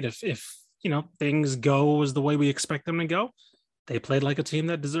own fate. If things go as the way we expect them to go, they played like a team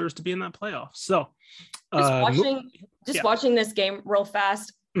that deserves to be in that playoff. So watching this game real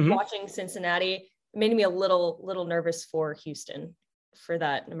fast, watching Cincinnati made me a little nervous for Houston for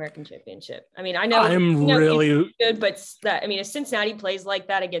that American championship. I mean, I know I'm really good, but if Cincinnati plays like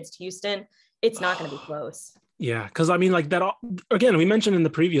that against Houston, it's not going to be close. Yeah. Cause I mean, like that, again, we mentioned in the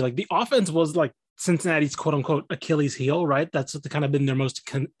preview, like the offense was like Cincinnati's quote unquote Achilles heel, right? That's kind of been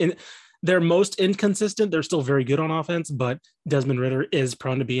their most inconsistent. They're still very good on offense, but Desmond Ridder is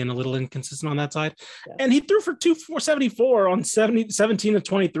prone to being a little inconsistent on that side. Yeah. And he threw for 474 on 17 of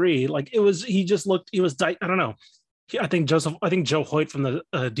 23. Like he was, I don't know. I think Joe Hoyt from the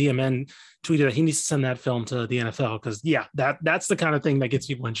DMN tweeted that he needs to send that film to the NFL. Cause that's the kind of thing that gets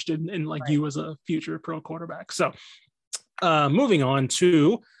people interested in like you as a future pro quarterback. So moving on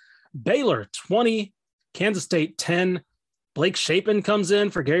to Baylor 20, Kansas State 10. Blake Shapen comes in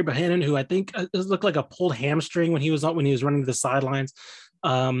for Gary Bohannon, who I think looked like a pulled hamstring when he was running to the sidelines.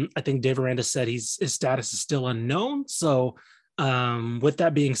 I think Dave Aranda said his status is still unknown. So with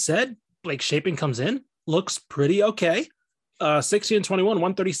that being said, Blake Shapen comes in, looks pretty okay. 16-21,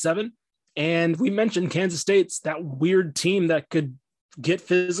 137. And we mentioned Kansas State's that weird team that could get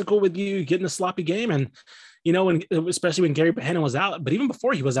physical with you, get in a sloppy game. And, especially when Gary Bohannon was out, but even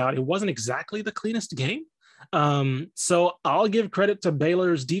before he was out, it wasn't exactly the cleanest game. So I'll give credit to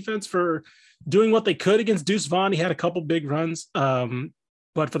Baylor's defense for doing what they could against Deuce Vaughn. He had a couple big runs,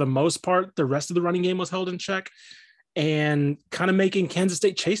 but for the most part, the rest of the running game was held in check. and kind of making Kansas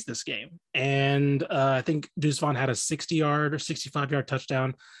State chase this game. And I think Deuce Vaughn had a 60-yard or 65-yard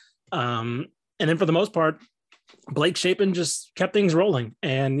touchdown. And then for the most part, Blake Shapen just kept things rolling.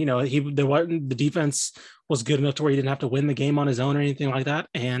 And, the defense was good enough to where he didn't have to win the game on his own or anything like that.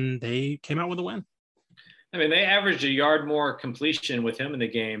 And they came out with a win. I mean, they averaged a yard more completion with him in the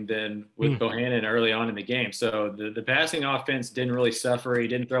game than with Bohannon early on in the game. So the passing offense didn't really suffer. He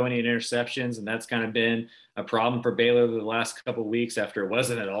didn't throw any interceptions, and that's kind of been a problem for Baylor the last couple of weeks after it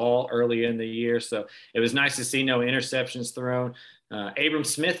wasn't at all early in the year. So it was nice to see no interceptions thrown. Abram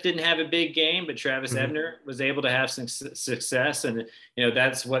Smith didn't have a big game, but Travis Ebner was able to have some success. And,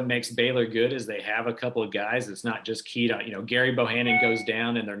 that's what makes Baylor good is they have a couple of guys. It's not just keyed on, Gary Bohannon goes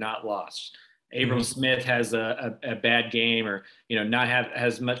down and they're not lost. Abram Smith has a bad game or, not have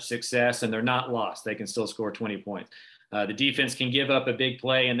as much success and they're not lost. They can still score 20 points. The defense can give up a big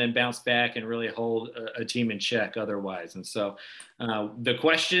play and then bounce back and really hold a team in check otherwise. And so the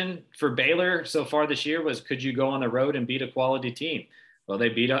question for Baylor so far this year was, could you go on the road and beat a quality team? Well, they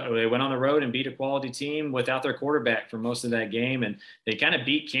went on the road and beat a quality team without their quarterback for most of that game. And they kind of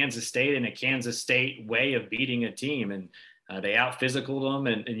beat Kansas State in a Kansas State way of beating a team. And they out-physicaled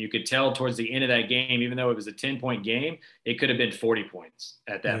them, and you could tell towards the end of that game, even though it was a 10-point game, it could have been 40 points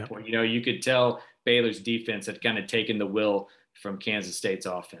at that point. You could tell Baylor's defense had kind of taken the will from Kansas State's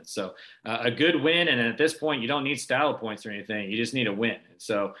offense. So a good win, and at this point, you don't need style points or anything. You just need a win.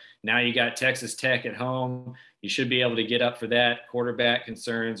 So now you got Texas Tech at home. You should be able to get up for that. Quarterback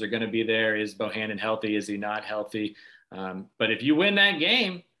concerns are going to be there. Is Bohannon healthy? Is he not healthy? But if you win that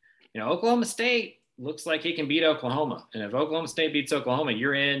game, Oklahoma State looks like he can beat Oklahoma. And if Oklahoma State beats Oklahoma,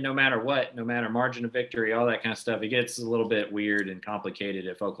 you're in no matter what, no matter margin of victory, all that kind of stuff. It gets a little bit weird and complicated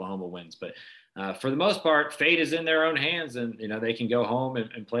if Oklahoma wins. But for the most part, fate is in their own hands, and, they can go home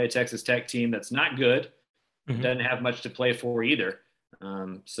and play a Texas Tech team that's not good, doesn't have much to play for either.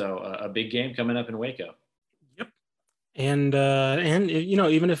 So a big game coming up in Waco. Yep. And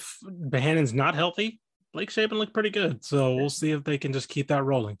even if Bohannon's not healthy, Blake Shapen looked pretty good. So we'll see if they can just keep that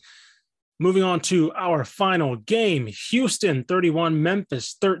rolling. Moving on to our final game, Houston 31,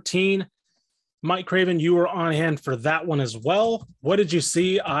 Memphis 13. Mike Craven, you were on hand for that one as well. What did you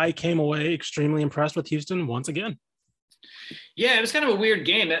see? I came away extremely impressed with Houston once again. Yeah, it was kind of a weird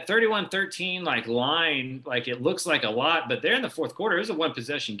game. That 31-13 line, it looks like a lot, but there in the fourth quarter, it was a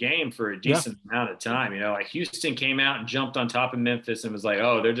one-possession game for a decent amount of time. Houston came out and jumped on top of Memphis and was like,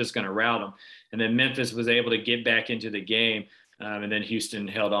 oh, they're just going to rout them. And then Memphis was able to get back into the game. And then Houston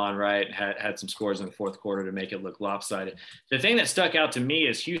held on, had some scores in the fourth quarter to make it look lopsided. The thing that stuck out to me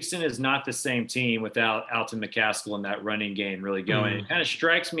is Houston is not the same team without Alton McCaskill in that running game really going. It kind of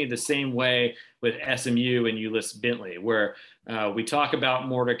strikes me the same way with SMU and Ulyss Bentley, where we talk about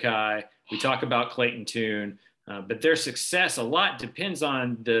Mordecai, we talk about Clayton Tune, but their success a lot depends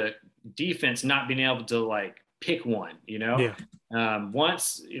on the defense not being able to pick one,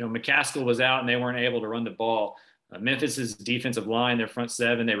 Once, McCaskill was out and they weren't able to run the ball, Memphis's defensive line, their front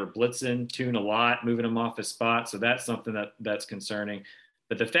seven, they were blitzing Tune a lot, moving him off his spot. So that's something that's concerning.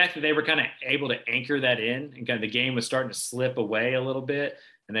 But the fact that they were kind of able to anchor that in and kind of the game was starting to slip away a little bit,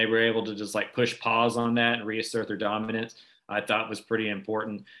 and they were able to just push pause on that and reassert their dominance, I thought was pretty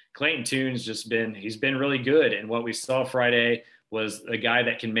important. Clayton Tune's he's been really good. And what we saw Friday was a guy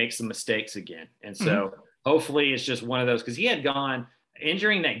that can make some mistakes again. And so hopefully it's just one of those, because he had gone –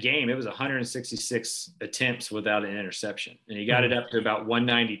 entering that game, it was 166 attempts without an interception. And he got it up to about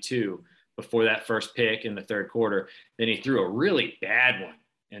 192 before that first pick in the third quarter. Then he threw a really bad one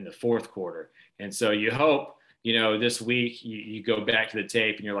in the fourth quarter. And so you hope, this week you go back to the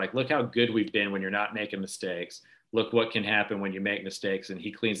tape and you're like, look how good we've been when you're not making mistakes. Look what can happen when you make mistakes. And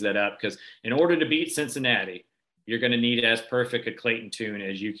he cleans that up, because in order to beat Cincinnati, you're going to need as perfect a Clayton Tune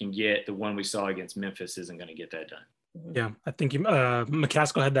as you can get. The one we saw against Memphis isn't going to get that done. Yeah, I think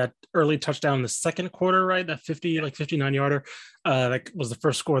McCaskill had that early touchdown in the second quarter, right? That 59-yarder. That was the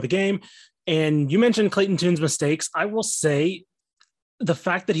first score of the game. And you mentioned Clayton Tune's mistakes. I will say the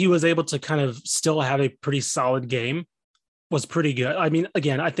fact that he was able to kind of still have a pretty solid game was pretty good. I mean,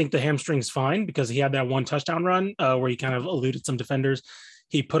 again, I think the hamstring's fine because he had that one touchdown run where he kind of eluded some defenders.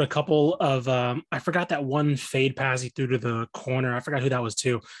 He put a couple of, I forgot that one fade pass he threw to the corner. I forgot who that was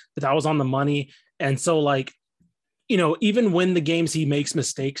to, but that was on the money. And so even when the games he makes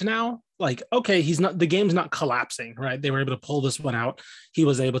mistakes now, okay, the game's not collapsing, right? They were able to pull this one out. He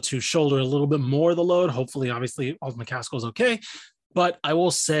was able to shoulder a little bit more of the load. Hopefully, obviously, all McCaskill's okay. But I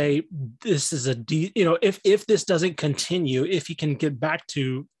will say this is if this doesn't continue, if he can get back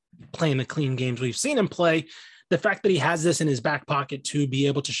to playing the clean games we've seen him play, the fact that he has this in his back pocket to be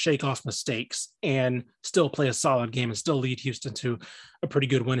able to shake off mistakes and still play a solid game and still lead Houston to a pretty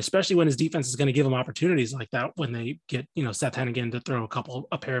good win, especially when his defense is going to give him opportunities like that when they get, Seth Hennigan to throw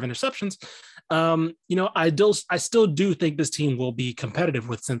a pair of interceptions. I still do think this team will be competitive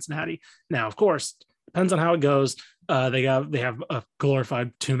with Cincinnati. Now, of course, depends on how it goes. They have a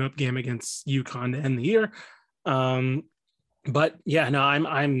glorified tune-up game against UConn to end the year. But yeah, no,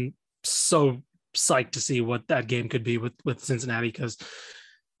 I'm so psyched to see what that game could be with Cincinnati, because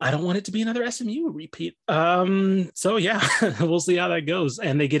I don't want it to be another SMU repeat. So yeah, we'll see how that goes.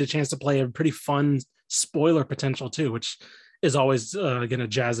 And they get a chance to play a pretty fun spoiler potential too, which is always going to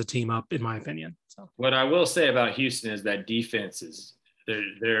jazz a team up, in my opinion. So what I will say about Houston is that defense is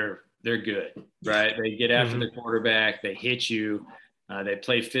they're good, right? They get after the quarterback, they hit you, they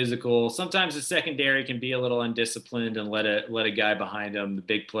play physical. Sometimes the secondary can be a little undisciplined and let a guy behind them, the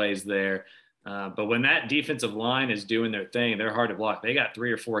big plays there. But when that defensive line is doing their thing, they're hard to block. They got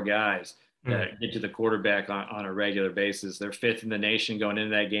 3 or 4 guys that get to the quarterback on a regular basis. They're 5th in the nation going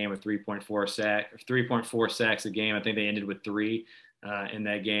into that game with 3.4 sacks a game. I think they ended with 3 in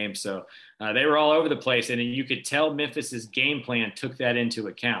that game. So they were all over the place. And you could tell Memphis's game plan took that into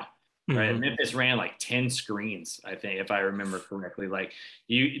account. Right. Memphis ran like 10 screens, I think, if I remember correctly. Like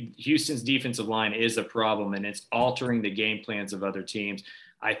Houston's defensive line is a problem, and it's altering the game plans of other teams.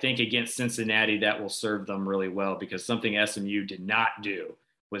 I think against Cincinnati, that will serve them really well, because something SMU did not do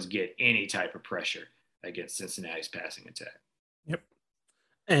was get any type of pressure against Cincinnati's passing attack. Yep.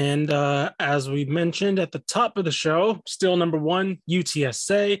 And as we mentioned at the top of the show, still number 1,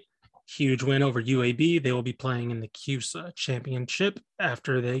 UTSA. Huge win over UAB. They will be playing in the CUSA championship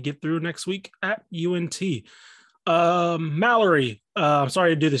after they get through next week at UNT. Mallory, I'm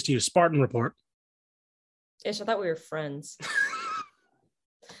sorry to do this to you. Spartan report. Ish, I thought we were friends.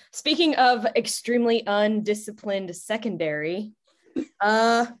 Speaking of extremely undisciplined secondary,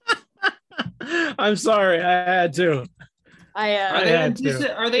 I'm sorry, I had to.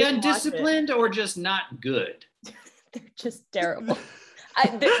 Are they undisciplined or just not good? They're just terrible.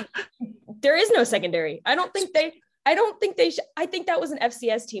 There is no secondary. I think that was an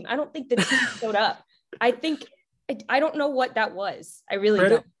FCS team. I don't think the team showed up. I don't know what that was. I really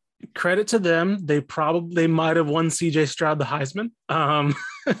don't. Credit to them. They might have won CJ Stroud the Heisman.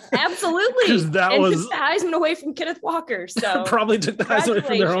 Absolutely. Because that was took the Heisman away from Kenneth Walker. So probably took the Heisman away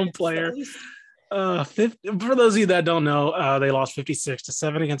from their own player. For those of you that don't know, they lost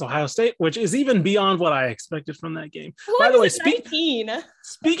 56-7 against Ohio State, which is even beyond what I expected from that game. By the way,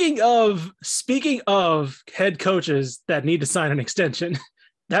 speaking of head coaches that need to sign an extension,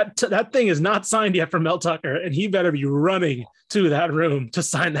 that thing is not signed yet for Mel Tucker, and he better be running to that room to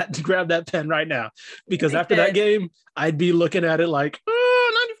sign that, to grab that pen right now, because after that game, I'd be looking at it like,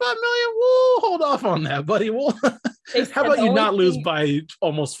 95 million. We'll hold off on that, buddy. How about you not lose by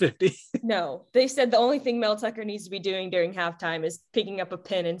almost 50? No, they said the only thing Mel Tucker needs to be doing during halftime is picking up a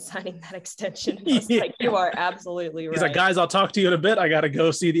pen and signing that extension. I was like, you are absolutely right. He's like, guys, I'll talk to you in a bit. I got to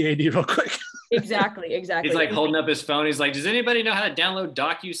go see the AD real quick. Exactly. He's like holding up his phone. He's like, does anybody know how to download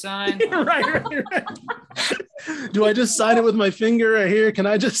DocuSign? right. Do I just sign it with my finger right here? Can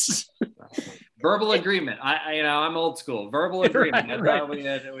I just... Verbal agreement. I'm old school. Verbal agreement. Right. We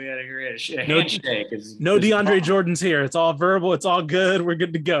had a handshake. No DeAndre Jordan's here. It's all verbal. It's all good. We're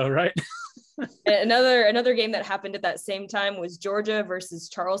good to go, right? Another game that happened at that same time was Georgia versus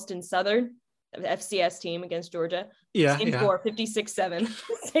Charleston Southern, the FCS team against Georgia. Same score, 56-7.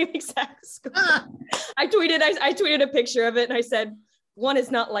 Same exact score. I tweeted a picture of it and I said, one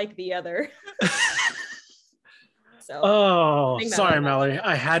is not like the other. Sorry, Mallory.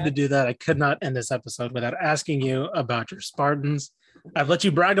 I had to do that. I could not end this episode without asking you about your Spartans. I've let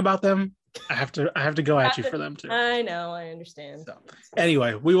you brag about them. I have to go at you for them too. I know. I understand. So,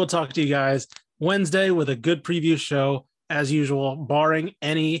 anyway, we will talk to you guys Wednesday with a good preview show as usual, barring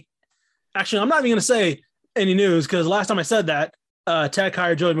any. Actually, I'm not even going to say any news, because last time I said that, Tech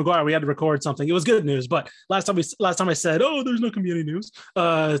hired Joey McGuire. We had to record something. It was good news, but last time I said, there's no community news.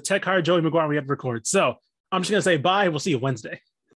 Tech hired Joey McGuire. We had to record. So I'm just going to say bye. We'll see you Wednesday.